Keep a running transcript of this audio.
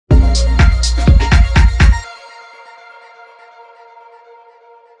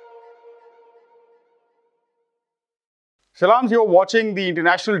Salams, you're watching the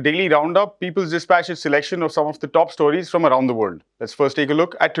International Daily Roundup, People's Dispatch's selection of some of the top stories from around the world. Let's first take a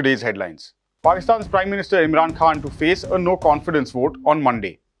look at today's headlines. Pakistan's Prime Minister Imran Khan to face a no-confidence vote on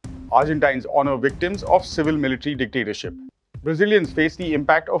Monday. Argentines honor victims of civil-military dictatorship. Brazilians face the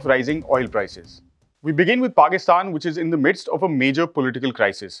impact of rising oil prices. We begin with Pakistan, which is in the midst of a major political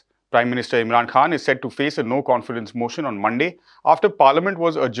crisis. Prime Minister Imran Khan is set to face a no-confidence motion on Monday after Parliament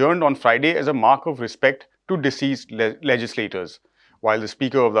was adjourned on Friday as a mark of respect to deceased legislators. While the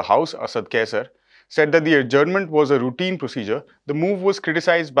Speaker of the House, Asad Kaisar, said that the adjournment was a routine procedure, the move was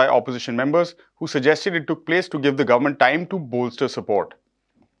criticized by opposition members who suggested it took place to give the government time to bolster support.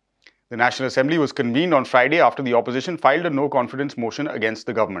 The National Assembly was convened on Friday after the opposition filed a no-confidence motion against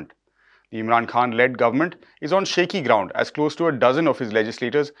the government. The Imran Khan-led government is on shaky ground as close to a dozen of his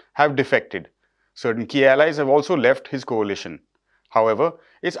legislators have defected. Certain key allies have also left his coalition. However,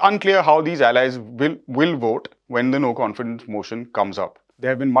 it's unclear how these allies will vote when the no-confidence motion comes up. There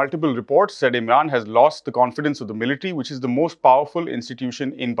have been multiple reports that Imran has lost the confidence of the military, which is the most powerful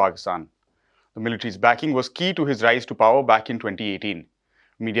institution in Pakistan. The military's backing was key to his rise to power back in 2018.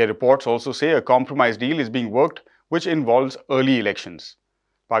 Media reports also say a compromise deal is being worked which involves early elections.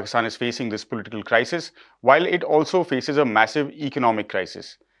 Pakistan is facing this political crisis while it also faces a massive economic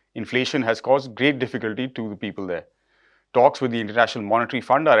crisis. Inflation has caused great difficulty to the people there. Talks with the International Monetary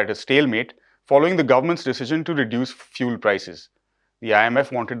Fund are at a stalemate following the government's decision to reduce fuel prices. The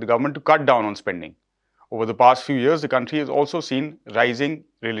IMF wanted the government to cut down on spending. Over the past few years, the country has also seen rising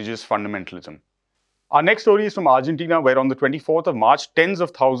religious fundamentalism. Our next story is from Argentina, where on the 24th of March, tens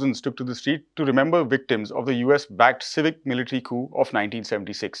of thousands took to the street to remember victims of the US-backed civic military coup of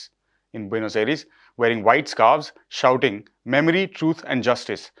 1976. In Buenos Aires, wearing white scarves, shouting, "Memory, Truth and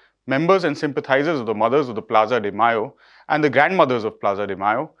Justice," members and sympathizers of the Mothers of the Plaza de Mayo and the Grandmothers of Plaza de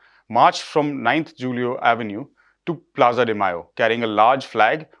Mayo marched from 9th Julio Avenue to Plaza de Mayo, carrying a large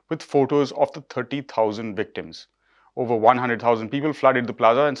flag with photos of the 30,000 victims. Over 100,000 people flooded the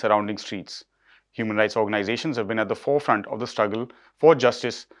plaza and surrounding streets. Human rights organizations have been at the forefront of the struggle for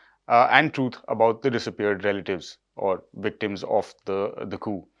justice and truth about the disappeared relatives or victims of the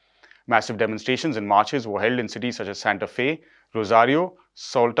coup. Massive demonstrations and marches were held in cities such as Santa Fe, Rosario,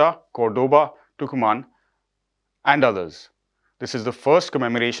 Salta, Cordoba, Tucumán, and others. This is the first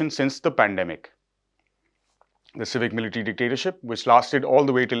commemoration since the pandemic. The civic military dictatorship, which lasted all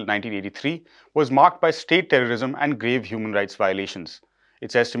the way till 1983, was marked by state terrorism and grave human rights violations.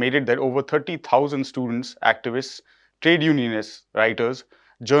 It's estimated that over 30,000 students, activists, trade unionists, writers,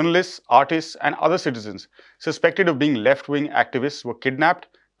 journalists, artists, and other citizens suspected of being left-wing activists were kidnapped,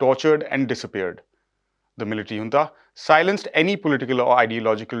 tortured, and disappeared. The military junta silenced any political or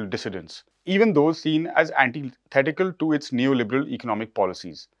ideological dissidents, even those seen as antithetical to its neoliberal economic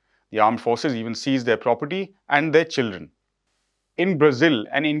policies. The armed forces even seized their property and their children. In Brazil,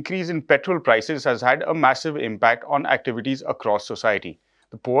 an increase in petrol prices has had a massive impact on activities across society.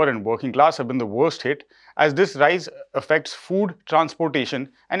 The poor and working class have been the worst hit, as this rise affects food, transportation,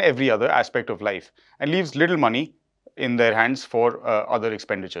 and every other aspect of life, and leaves little money in their hands for other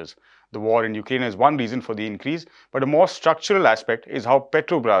expenditures. The war in Ukraine is one reason for the increase, but a more structural aspect is how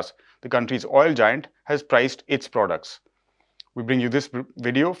Petrobras, the country's oil giant, has priced its products. We bring you this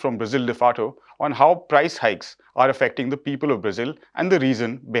video from Brazil de Fato on how price hikes are affecting the people of Brazil and the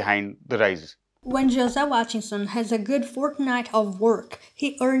reason behind the rise. When José Watkinson has a good fortnight of work,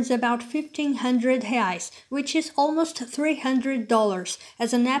 he earns about 1,500 reais, which is almost $300,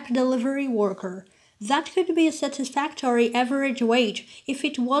 as an app delivery worker. That could be a satisfactory average wage if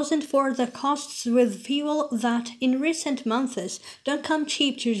it wasn't for the costs with fuel that, in recent months, don't come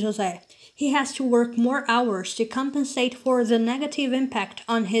cheap to José. He has to work more hours to compensate for the negative impact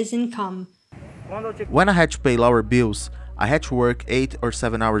on his income. When I had to pay lower bills, I had to work 8 or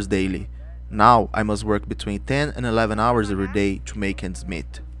 7 hours daily. Now I must work between 10 and 11 hours every day to make ends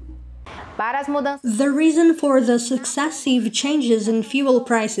meet. The reason for the successive changes in fuel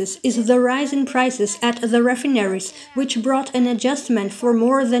prices is the rise in prices at the refineries, which brought an adjustment for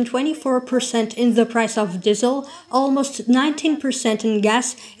more than 24% in the price of diesel, almost 19% in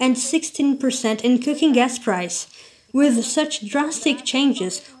gas, and 16% in cooking gas price. With such drastic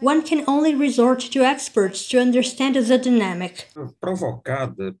changes, one can only resort to experts to understand the dynamic.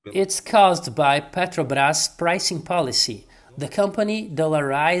 It's caused by Petrobras' pricing policy. The company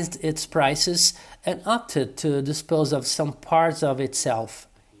dollarized its prices and opted to dispose of some parts of itself.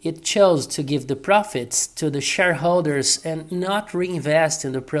 It chose to give the profits to the shareholders and not reinvest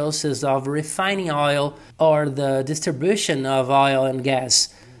in the process of refining oil or the distribution of oil and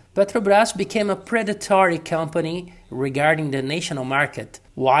gas. Petrobras became a predatory company regarding the national market.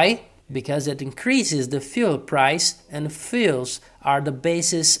 Why? because it increases the fuel price, and fuels are the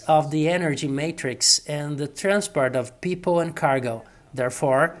basis of the energy matrix and the transport of people and cargo.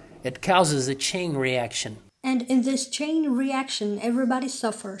 Therefore, it causes a chain reaction. And in this chain reaction, everybody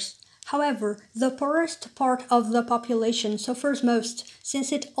suffers. However, the poorest part of the population suffers most,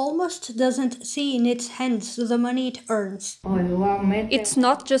 since it almost doesn't see in its hands the money it earns. It's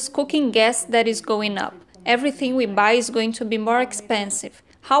not just cooking gas that is going up. Everything we buy is going to be more expensive.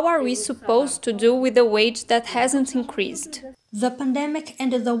 How are we supposed to do with a wage that hasn't increased? The pandemic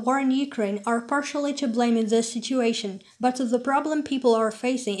and the war in Ukraine are partially to blame in this situation, but the problem people are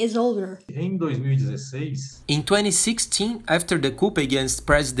facing is older. In 2016, after the coup against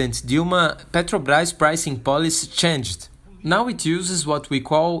President Dilma, Petrobras' pricing policy changed. Now it uses what we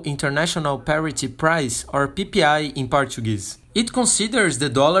call International Parity Price, or PPI in Portuguese. It considers the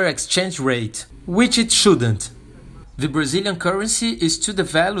dollar exchange rate, which it shouldn't. The Brazilian currency is too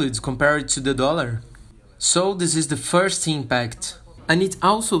devalued compared to the dollar. So this is the first impact. And it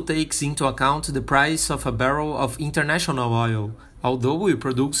also takes into account the price of a barrel of international oil, although we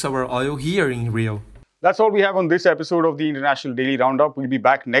produce our oil here in Rio. That's all we have on this episode of the International Daily Roundup. We'll be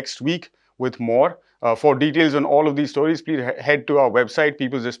back next week with more. For details on all of these stories, please head to our website,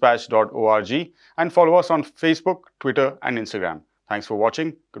 peoplesdispatch.org, and follow us on Facebook, Twitter, and Instagram. Thanks for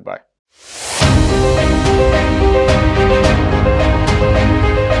watching. Goodbye.